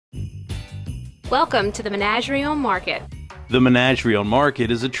Welcome to the Menagerie on Market. The Menagerie on Market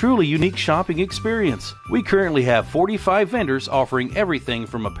is a truly unique shopping experience. We currently have 45 vendors offering everything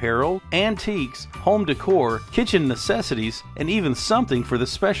from apparel, antiques, home decor, kitchen necessities, and even something for the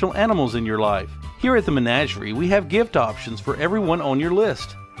special animals in your life. Here at the Menagerie, we have gift options for everyone on your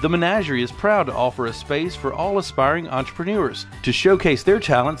list. The Menagerie is proud to offer a space for all aspiring entrepreneurs to showcase their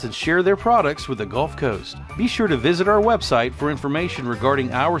talents and share their products with the Gulf Coast. Be sure to visit our website for information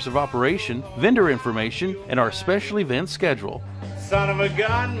regarding hours of operation, vendor information, and our special event schedule. Son of a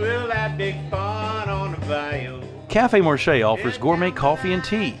gun, we'll have big fun on the bayou. Cafe Marché offers gourmet coffee and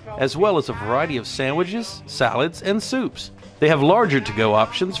tea, as well as a variety of sandwiches, salads, and soups. They have larger to-go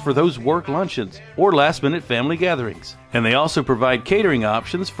options for those work luncheons or last-minute family gatherings. And they also provide catering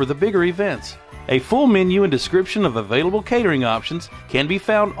options for the bigger events. A full menu and description of available catering options can be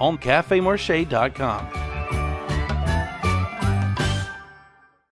found on cafemarche.com.